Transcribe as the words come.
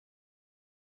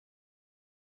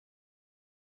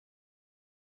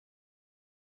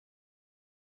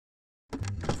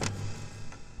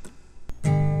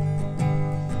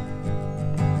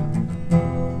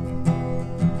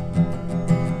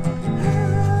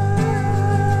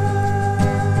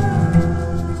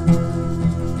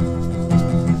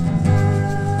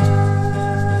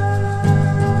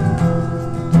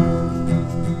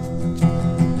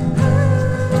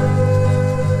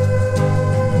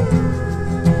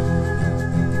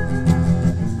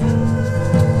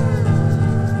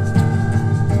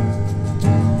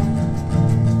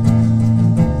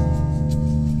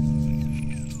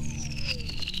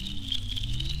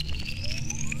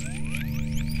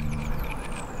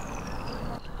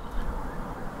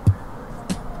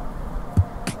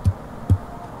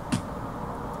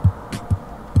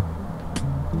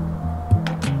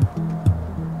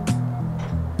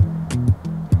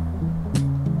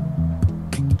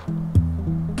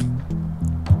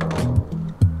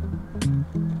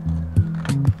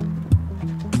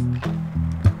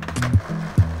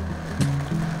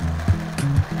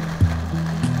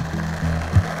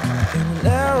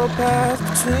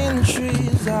the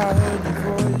trees, I heard your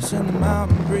voice in the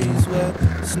mountain breeze, where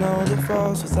the snow that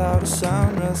falls without a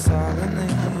sound rests silently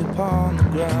upon the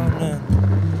ground. And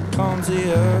comes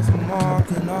the earth I'm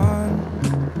walking on,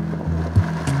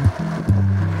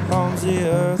 comes the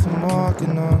earth I'm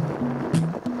walking on.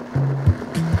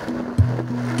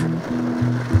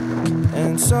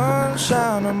 And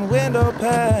sunshine on my window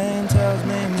pane tells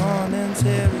me morning's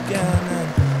here again.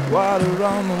 And water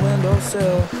on the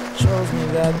windowsill shows me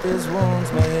that this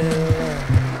wound's may heal.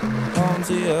 And comes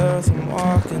the earth I'm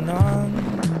walking on,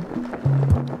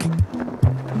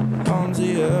 comes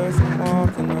the earth I'm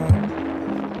walking on.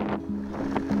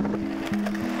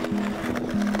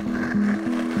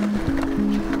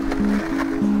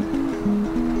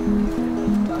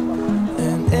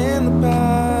 And in the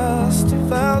past I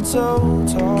felt so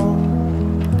tall.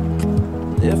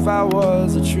 If I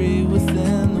was a tree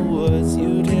within the woods,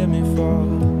 you'd hear me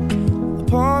fall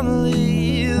upon the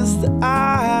leaves that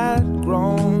I had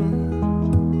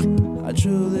grown. I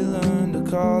truly learned to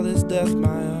call this death my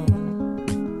own.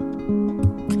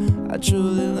 I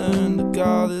truly learned to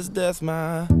call this death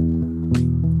my own.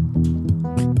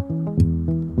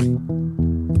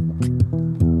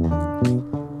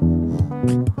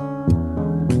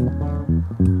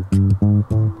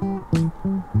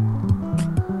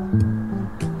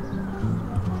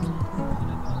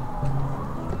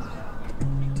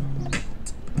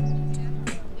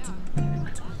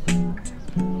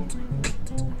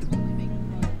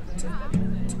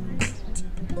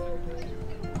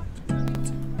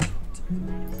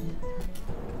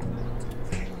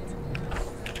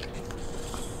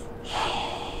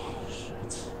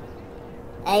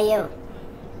 Hey you.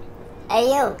 Hey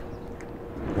you.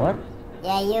 What?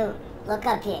 Yeah you. Look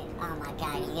up here. Oh my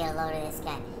god, you get a load of this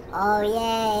guy. Oh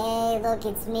yeah, hey look,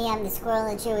 it's me, I'm the squirrel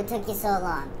that you. It took you so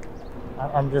long.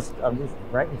 I'm just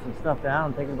writing some stuff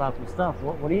down, thinking about some stuff.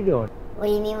 What are you doing? What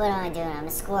do you mean what am I doing? I'm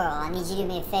a squirrel. I need you to do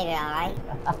me a favor, alright?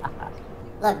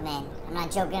 Look man, I'm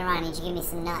not joking around, I need you to give me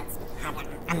some nuts.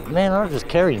 Man, I don't just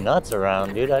carry nuts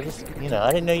around, dude. I just,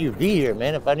 I didn't know you'd be here,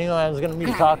 man. If I knew I was gonna meet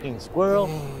a talking squirrel,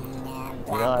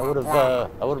 I would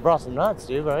have brought some nuts,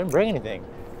 dude. But I didn't bring anything.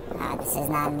 This is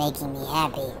not making me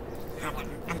happy. You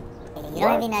don't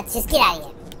have any nuts. Just get out of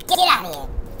here. Get out of here.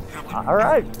 All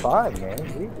right, fine, man.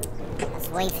 Jesus. Let's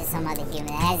wait for some other human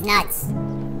that has nuts.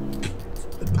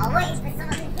 I'll wait for some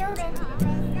other human that has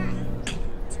nuts.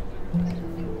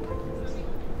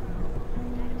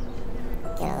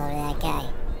 Get a load of that guy.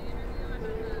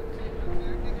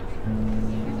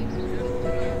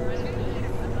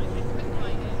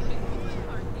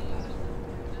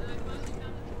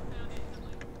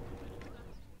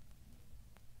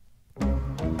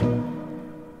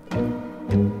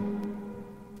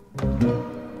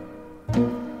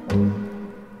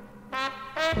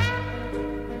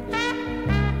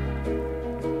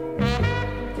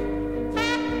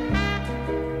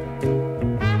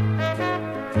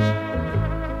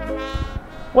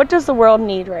 What does the world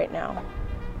need right now?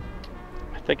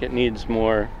 I think it needs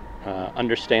more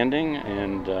understanding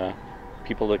and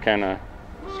people to kind of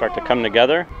start to come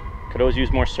together. Could always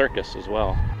use more circus as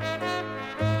well.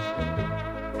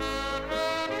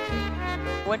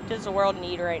 What does the world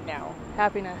need right now?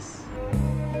 Happiness.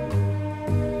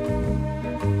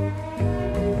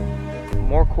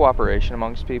 More cooperation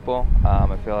amongst people.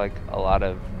 I feel like a lot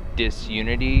of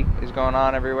disunity is going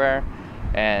on everywhere,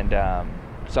 and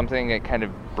something that kind of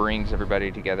brings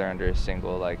everybody together under a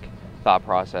single thought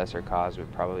process or cause would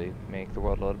probably make the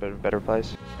world a little bit of a better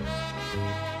place.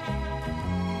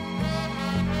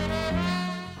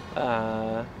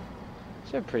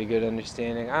 It's a pretty good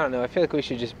understanding. I don't know, I feel like we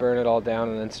should just burn it all down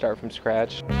and then start from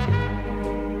scratch. Give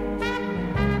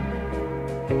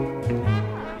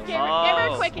her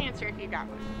a quick answer if you got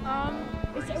one.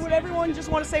 Would everyone just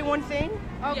want to say one thing?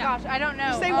 Oh gosh, I don't know.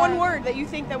 Just say one word that you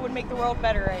think that would make the world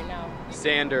better right now.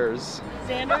 Sanders.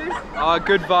 Sanders?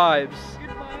 Good vibes. Good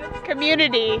vibes?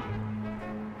 Community.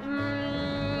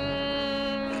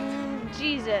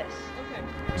 Jesus.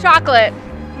 Okay. Chocolate.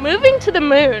 Moving to the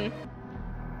moon.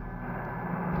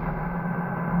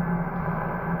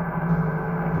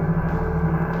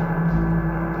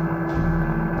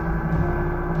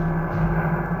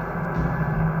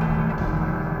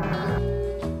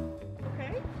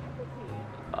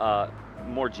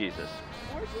 More Jesus.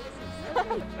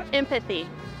 Empathy.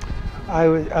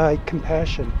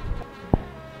 Compassion.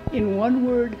 In one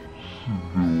word.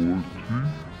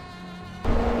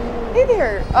 Hey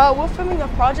there, we're filming a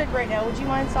project right now. Would you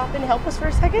mind stopping and help us for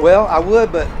a second? Well, I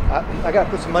would, but I got to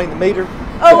put some money in the meter.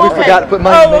 Oh, We forgot to put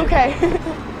money in the meter. Okay.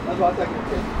 That's why I think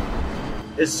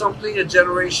It's something a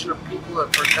generation of people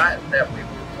have forgotten that we were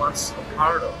once a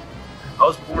part of. I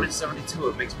was born in 72.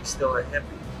 It makes me still a hippie.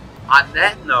 On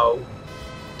that note,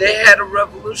 they had a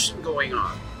revolution going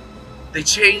on. They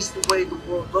changed the way the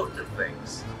world looked at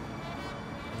things.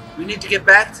 We need to get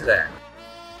back to that.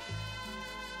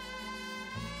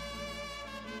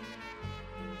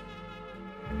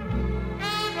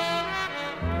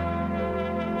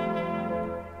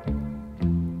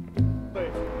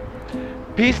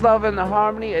 Peace, love, and the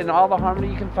harmony, and all the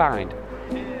harmony you can find.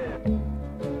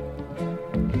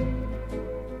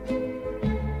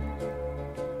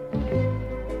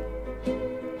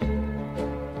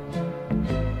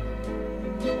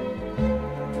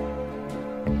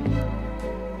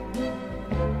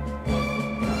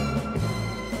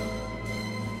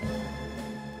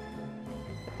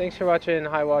 Thanks for watching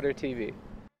HWTV.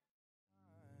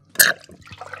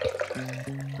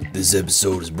 This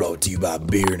episode is brought to you by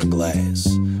Beer in a Glass.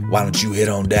 Why don't you head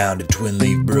on down to Twin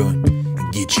Leaf Brewing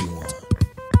and get you one?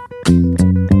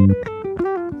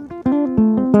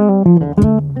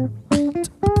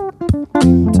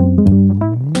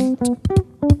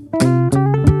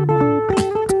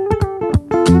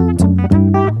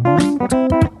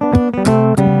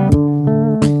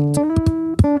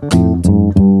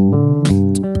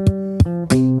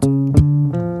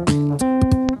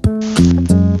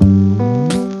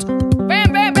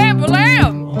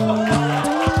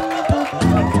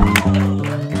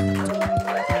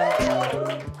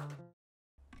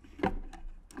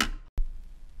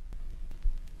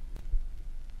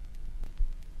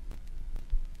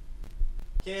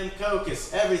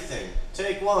 Cokas, everything.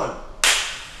 Take one.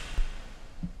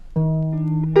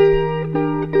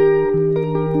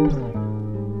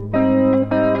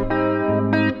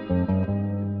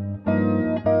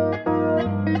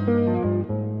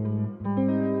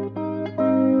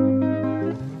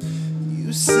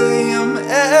 You say I'm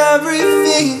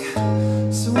everything,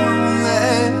 so I won't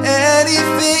let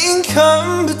anything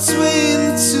come between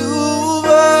the two of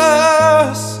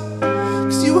us.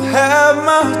 'Cause you have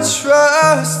my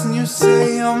trust, and you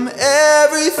say I'm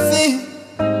everything,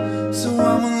 so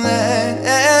I won't let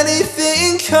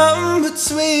anything come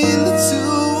between the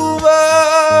two of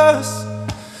us.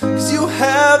 'Cause you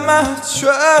have my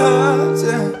trust,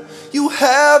 and you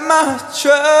have my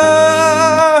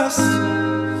trust.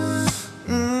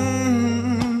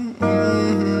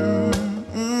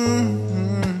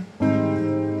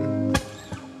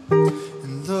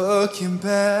 And looking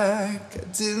back, I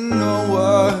didn't know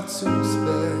what to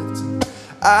expect.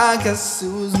 I guess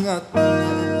it was nothing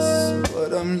less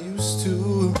what I'm used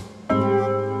to.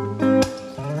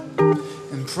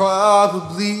 And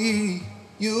probably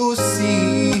you've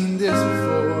seen this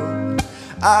before.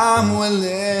 I'm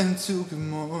willing to give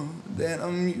more than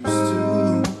I'm used to.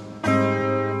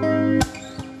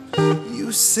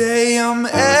 You say I'm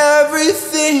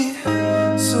everything,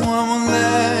 so I won't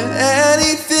let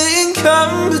anything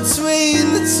come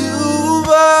between the two of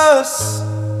us.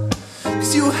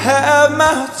 'Cause you have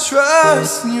my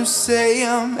trust, and you say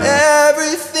I'm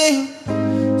everything,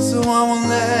 so I won't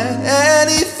let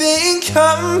anything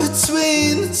come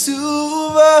between the two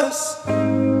of us.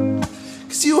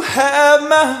 'Cause you have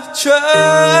my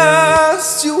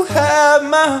trust, you have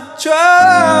my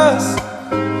trust.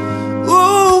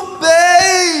 Ooh,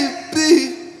 baby,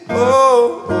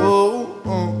 oh, oh,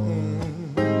 oh.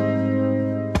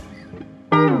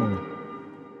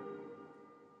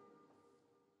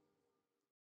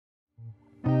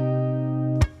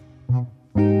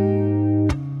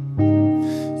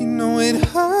 You know it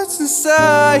hurts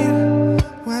inside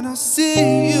when I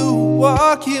see you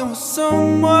walking with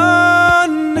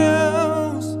someone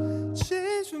else.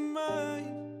 Change my mind.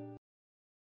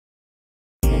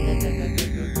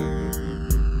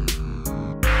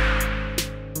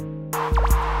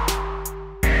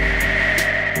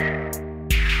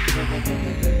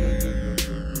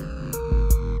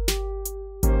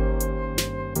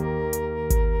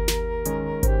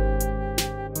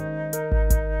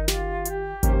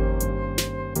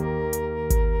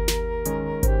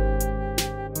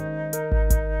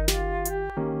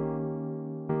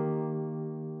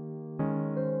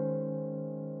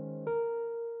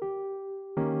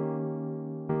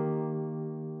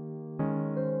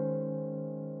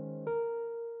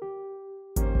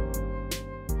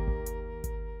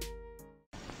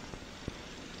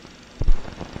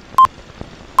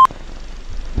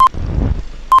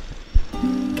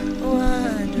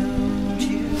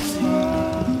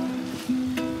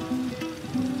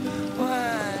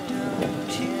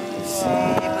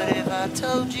 I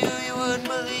told you, you wouldn't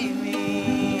believe me.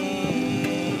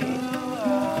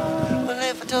 Well,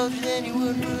 if I told you, then you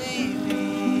wouldn't believe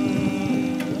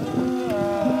me.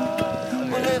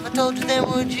 Well, if I told you, then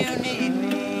would you need me?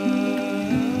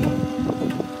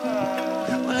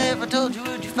 told you,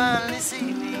 would you finally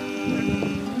see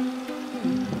me?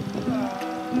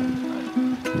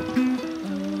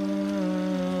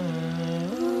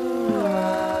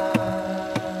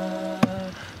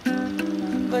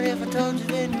 But if I told you,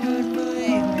 then you wouldn't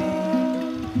believe me.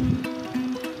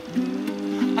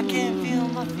 I can't feel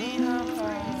my feet, I'm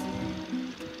freezing.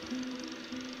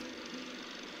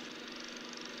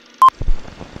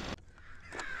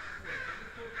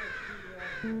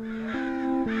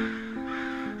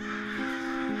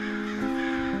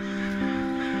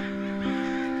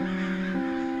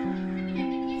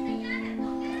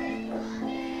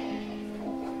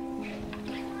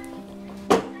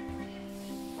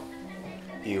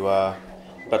 You,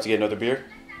 about to get another beer?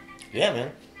 Yeah,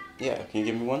 man. Yeah, can you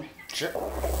give me one? Sure.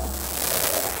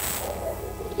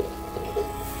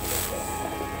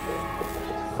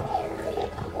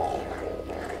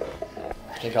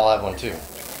 I think I'll have one too.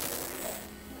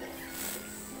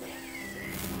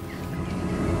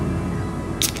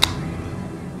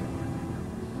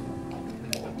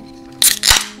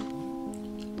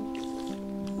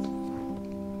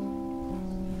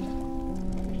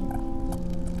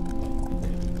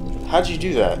 How'd you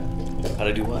do that? How'd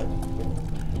I do what?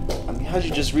 I mean, how'd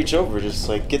you just reach over, just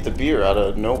like get the beer out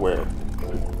of nowhere?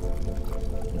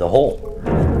 The hole.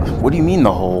 What do you mean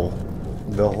the hole?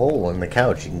 The hole in the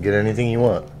couch. You can get anything you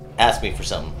want. Ask me for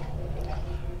something.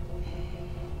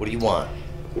 What do you want?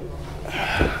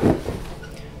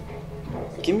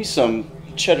 Give me some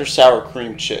cheddar sour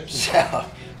cream chips.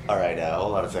 All right,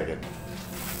 hold on a second.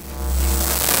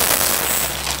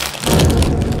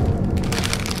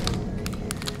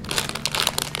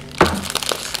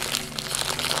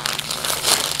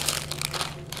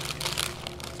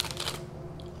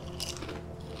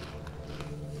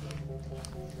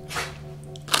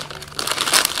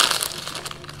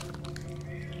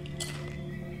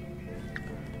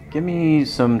 Give me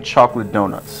some chocolate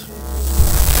donuts.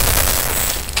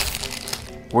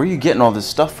 Where are you getting all this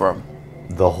stuff from?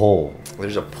 The hole.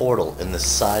 There's a portal in the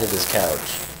side of this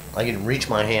couch. I can reach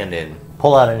my hand in.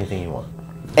 Pull out anything you want.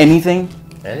 Anything?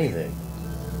 Anything.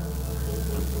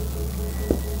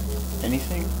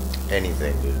 Anything?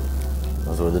 Anything, dude.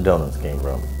 That's where the donuts came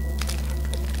from.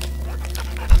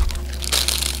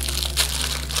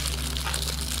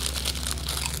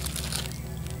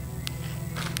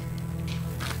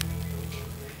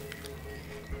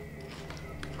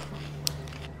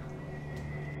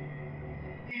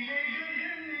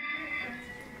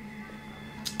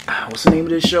 What's the name of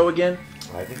this show again?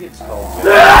 I think it's called...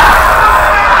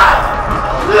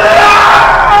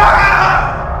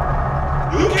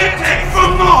 You can't take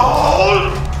from the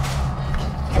hole!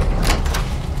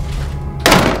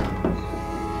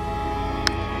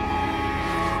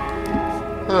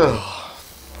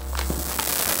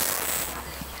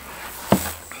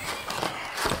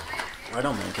 Right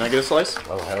on, man. Can I get a slice?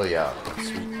 Oh, hell yeah.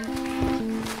 Sweet.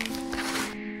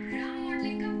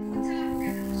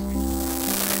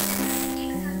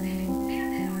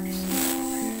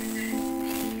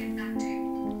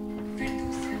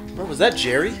 Was that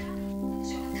Jerry?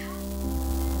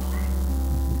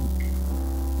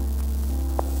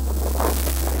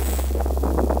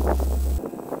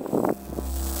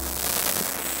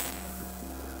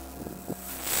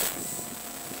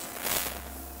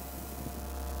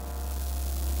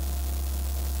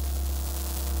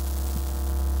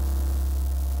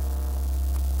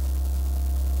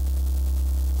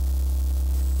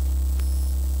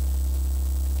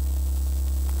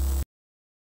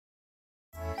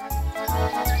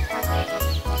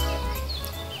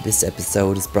 This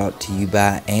episode is brought to you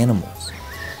by animals,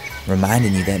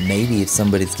 reminding you that maybe if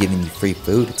somebody's giving you free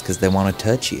food, it's because they want to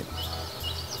touch you.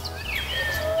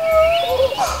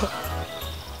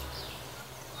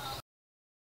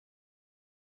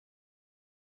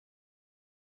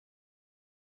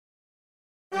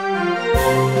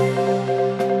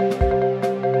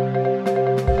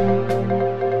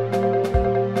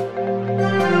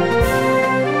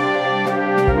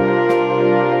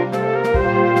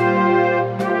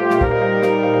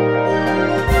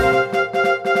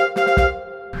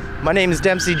 My name is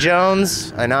Dempsey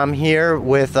Jones, and I'm here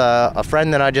with a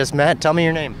friend that I just met. Tell me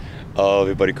your name.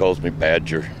 Everybody calls me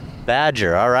Badger.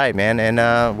 Badger, all right, man.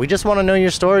 And we just want to know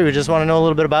your story. We just want to know a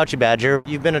little bit about you, Badger.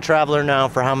 You've been a traveler now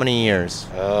for how many years?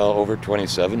 Over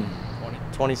 27.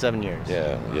 27 years.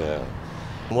 Yeah.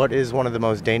 What is one of the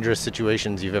most dangerous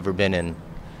situations you've ever been in?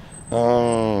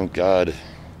 Oh, God.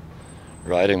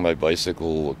 Riding my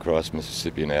bicycle across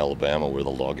Mississippi and Alabama where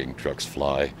the logging trucks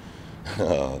fly.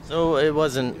 So it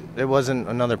wasn't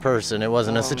another person. It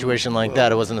wasn't a situation like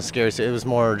that. It wasn't a scary. It was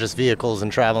more just vehicles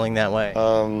and traveling that way.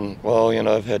 Well, you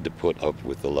know, I've had to put up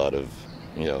with a lot of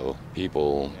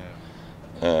people.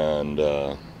 And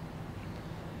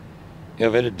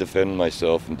I've had to defend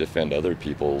myself and defend other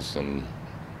people's, and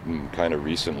kind of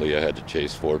recently I had to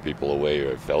chase 4 people away,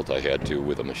 or I felt I had to,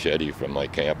 with a machete from my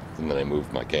camp, and then I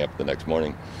moved my camp the next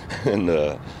morning. And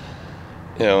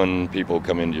and people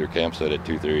come into your campsite at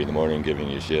 2:30 in the morning giving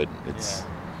you shit.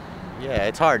 Yeah,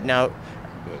 it's hard. Now,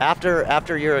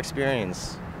 after your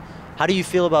experience, how do you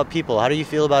feel about people? How do you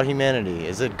feel about humanity?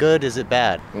 Is it good? Is it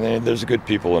bad? There's good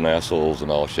people and assholes in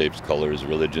all shapes, colors,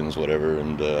 religions, whatever.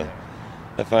 And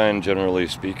I find, generally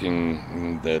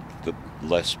speaking, that the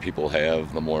less people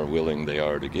have, the more willing they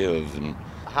are to give. And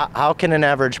how can an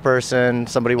average person,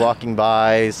 somebody walking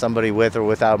by, somebody with or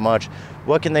without much,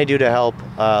 what can they do to help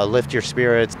lift your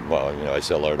spirits? Well, I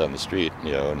sell art on the street,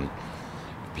 and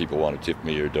people want to tip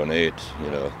me or donate,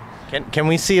 Can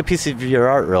we see a piece of your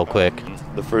art real quick?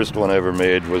 The first one I ever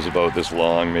made was about this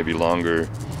long, maybe longer,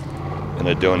 and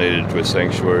I donated to a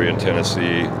sanctuary in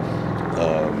Tennessee.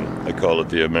 I call it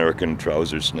the American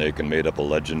Trouser Snake, and made up a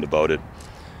legend about it.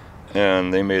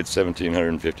 And they made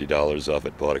 $1,750 off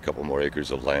it, bought a couple more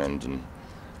acres of land, and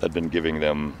I'd been giving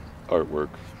them artwork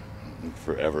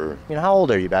forever. How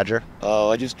old are you, Badger?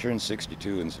 Oh, I just turned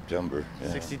 62 in September.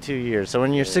 Yeah. 62 years. So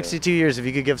in your 62 years, if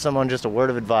you could give someone just a word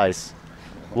of advice,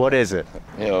 what is it?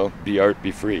 Be art,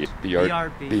 be free. Be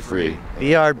art, be free.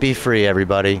 Be art, be free,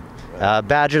 everybody.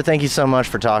 Badger, thank you so much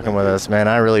for talking with us, man.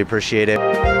 I really appreciate it.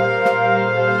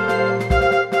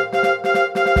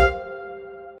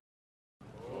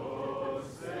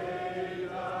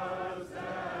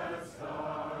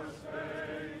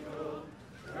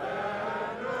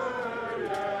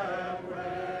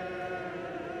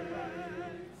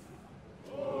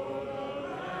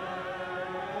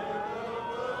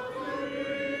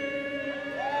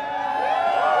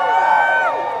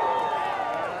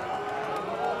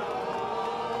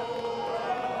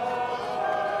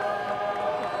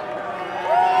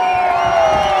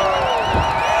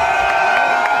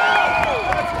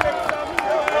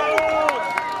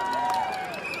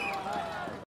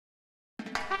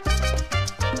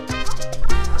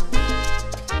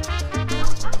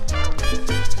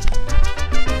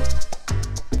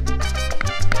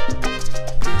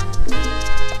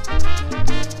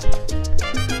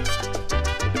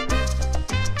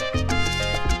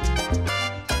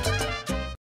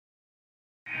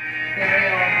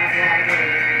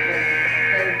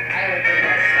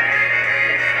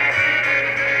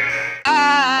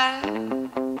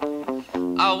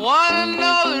 I wanna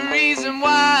know the reason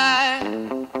why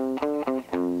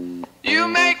you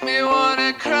make me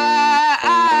wanna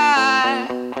cry,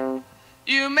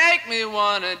 you make me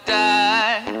wanna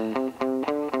die,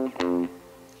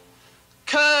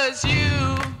 'cause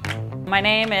you. My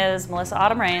name is Melissa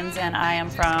Autumn Rains, and I am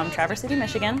from Traverse City,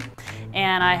 Michigan,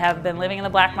 and I have been living in the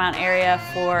Black Mountain area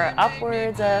for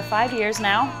upwards of 5 years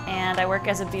now, and I work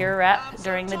as a beer rep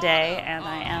during the day, and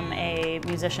I am a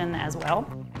musician as well.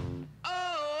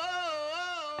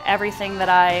 Everything that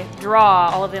I draw,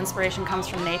 all of the inspiration comes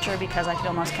from nature because I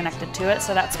feel most connected to it,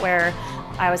 so that's where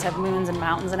I always have moons and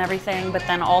mountains and everything, but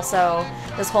then also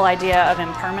this whole idea of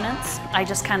impermanence. I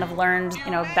just kind of learned,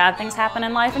 bad things happen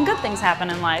in life and good things happen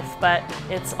in life, but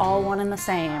it's all one and the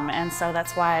same, and so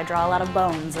that's why I draw a lot of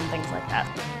bones and things like that.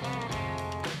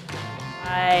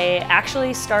 I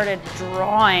actually started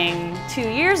drawing 2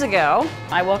 years ago.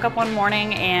 I woke up one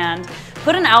morning and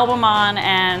put an album on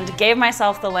and gave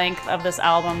myself the length of this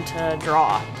album to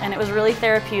draw. And it was really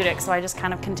therapeutic, so I just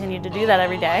kind of continued to do that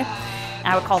every day.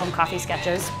 I would call them coffee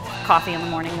sketches, coffee in the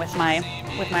morning with my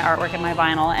artwork and my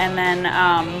vinyl. And then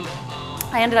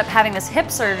I ended up having this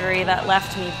hip surgery that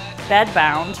left me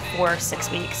bedbound for 6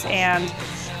 weeks. And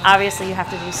obviously you have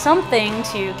to do something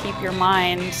to keep your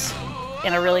mind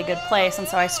in a really good place. And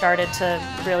so I started to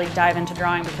really dive into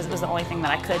drawing because it was the only thing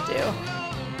that I could do.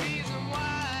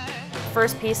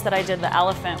 First piece that I did, the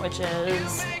elephant, which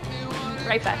is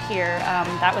right back here,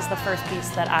 that was the first piece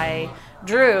that I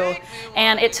drew,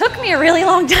 and it took me a really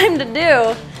long time to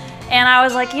do, and I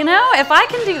was like, if I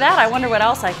can do that, I wonder what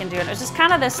else I can do. And it was just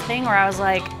kind of this thing where I was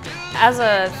like, as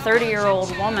a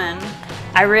 30-year-old woman,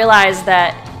 I realized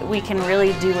that we can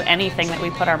really do anything that we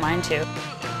put our mind to.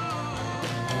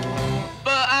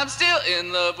 But I'm still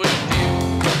in love with you.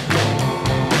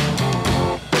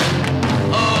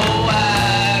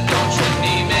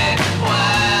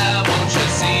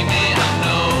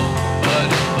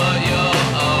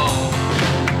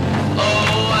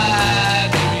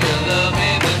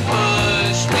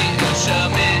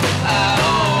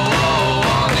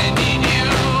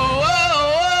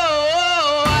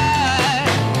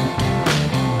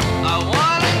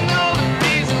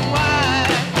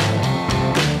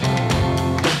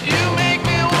 You make me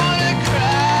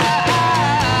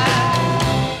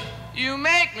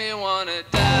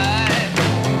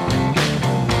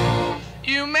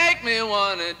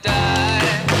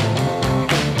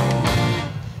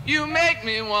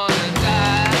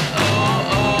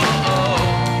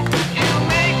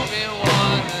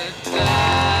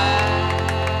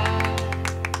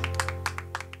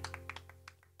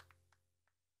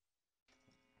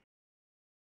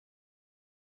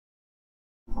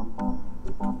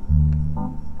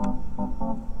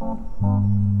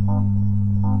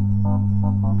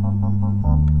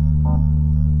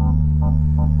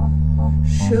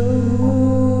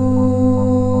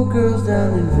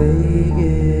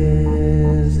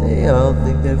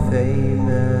they're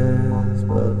famous,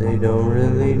 but they don't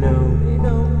really know.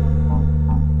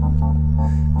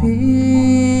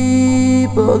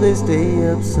 People, they stay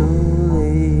up so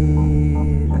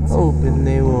late, hoping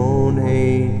they won't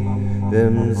hate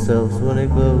themselves when it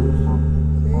goes.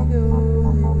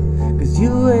 Cause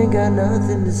you ain't got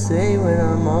nothing to say when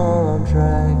I'm all on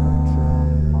track.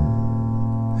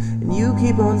 And you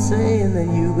keep on saying that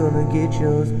you gonna get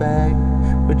yours back,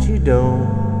 but you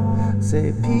don't.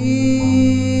 Say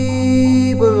people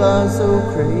are so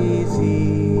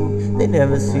crazy, they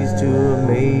never cease to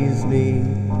amaze me.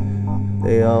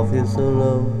 They all feel so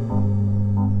low.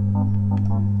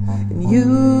 And you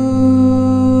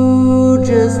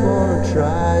just wanna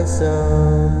try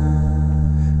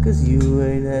some, cause you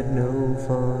ain't had no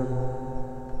fun.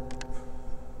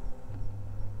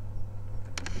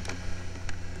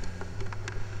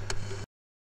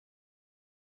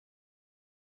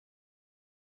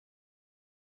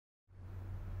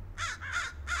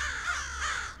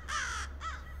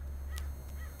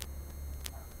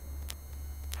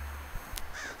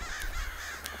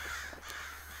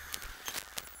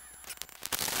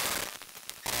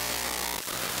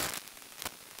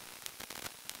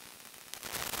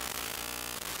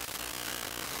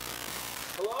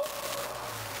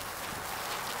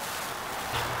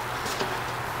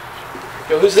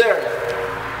 Yo, who's there?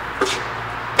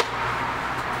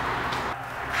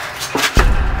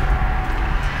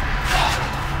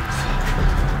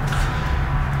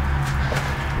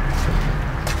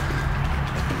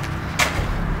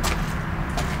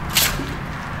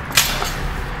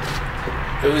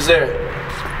 Yo, who's there?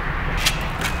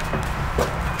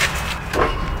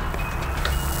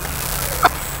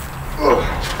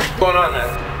 What's going on,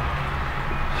 man?